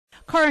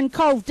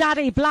COURANCOVE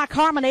DADDY, Black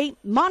Harmony,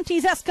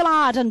 MONTYS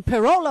ESCALADE and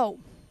PIROLO.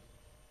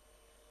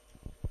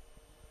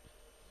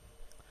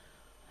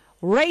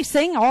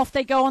 Racing, off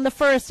they go on the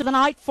first of the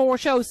night. 4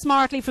 shows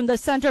smartly from the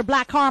centre,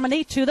 Black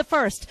Harmony to the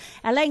first.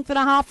 A length and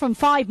a half from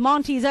 5,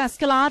 MONTYS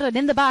ESCALADE, and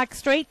in the back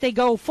straight they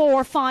go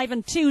 4, 5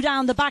 and 2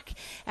 down the back.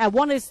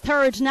 1 is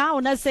third now,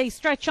 and as they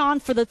stretch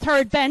on for the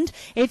third bend,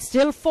 it's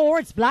still 4.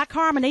 It's Black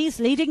Harmonies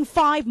leading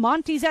 5,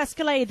 MONTYS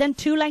ESCALADE, then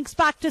 2 lengths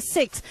back to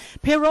 6.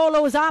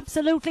 PIROLO is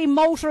absolutely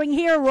motoring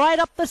here, right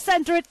up the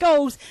centre it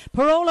goes.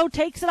 PIROLO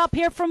takes it up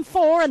here from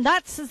 4, and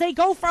that's as they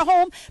go for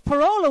home.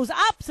 PIROLO's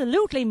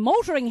absolutely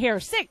motoring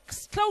here. 6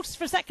 close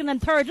for second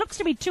and third, looks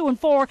to be 2 and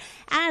 4,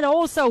 and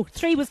also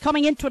 3 was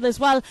coming into it as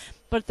well,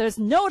 but there's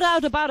no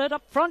doubt about it.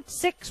 Up front,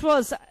 6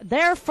 was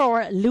there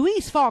for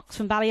Louise Fox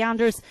from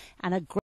Ballyanders, and a great